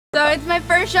So it's my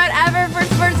first shot ever for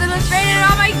Sports Illustrated.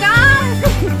 Oh my god!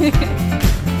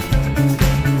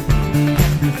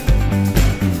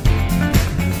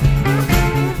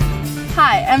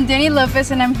 Hi, I'm Daniela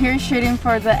Lopez and I'm here shooting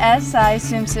for the SI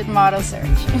Swimsuit Model Search.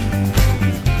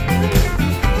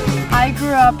 I grew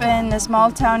up in a small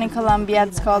town in Colombia.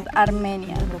 It's called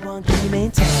Armenia.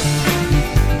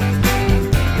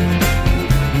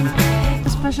 The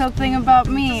special thing about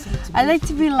me, I like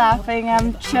to be laughing,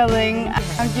 I'm chilling,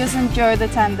 I just enjoy the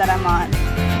time that I'm on.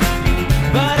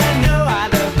 But I know I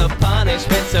love the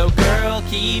punishment, so girl,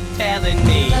 keep telling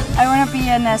me. I want to be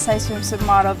an SI swimsuit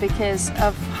model because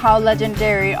of how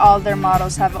legendary all their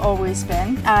models have always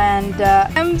been. And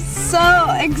I'm so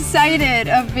excited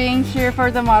of being here for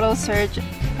the model search.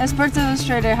 Sports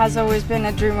Illustrated has always been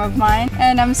a dream of mine,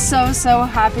 and I'm so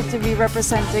happy to be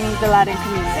representing the Latin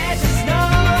community. There's no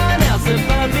one else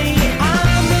above me.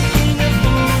 I'm the king of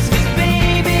fools, 'cause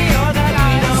baby, you're the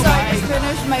queen of So I white. just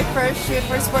finished my first shoot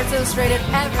for Sports Illustrated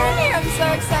ever. I'm so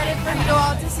excited for you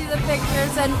all to see the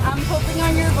pictures, and I'm hoping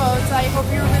on your votes. I hope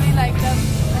you really like them.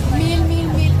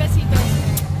 Mil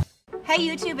besitos. Hey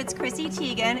YouTube, it's Chrissy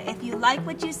Teigen. If you like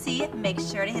what you see, make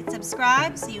sure to hit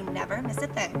subscribe so you never miss a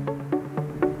thing.